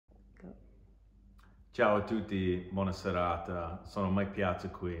Ciao a tutti, buona serata. Sono Mike Piazza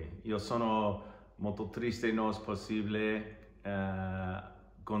qui. Io sono molto triste non possibile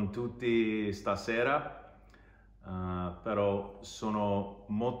con tutti stasera, però sono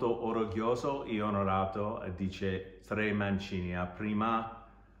molto orgoglioso e onorato, dice Trey Mancini, a prima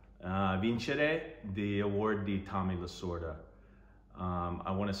vincere the award di Tommy Lasorda.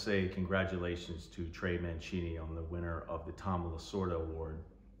 I want to say congratulations to Trey Mancini on the winner of the Tommy Lasorda Award.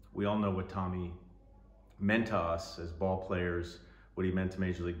 We all know what Tommy meant to us as ball players, what he meant to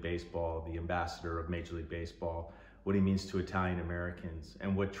Major League Baseball, the ambassador of Major League Baseball, what he means to Italian Americans,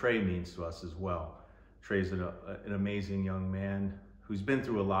 and what Trey means to us as well. Trey's an amazing young man who's been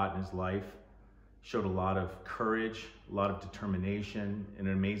through a lot in his life, showed a lot of courage, a lot of determination, and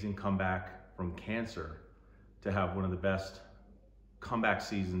an amazing comeback from cancer to have one of the best comeback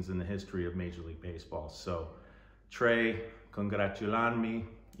seasons in the history of Major League Baseball. So, Trey, congratularmi.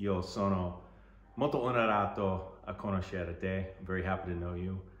 Io sono molto onorato a conoscere te. I'm very happy to know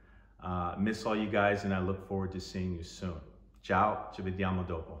you. Miss all you guys and I look forward to seeing you soon. Ciao, ci vediamo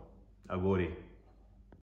dopo. Auguri.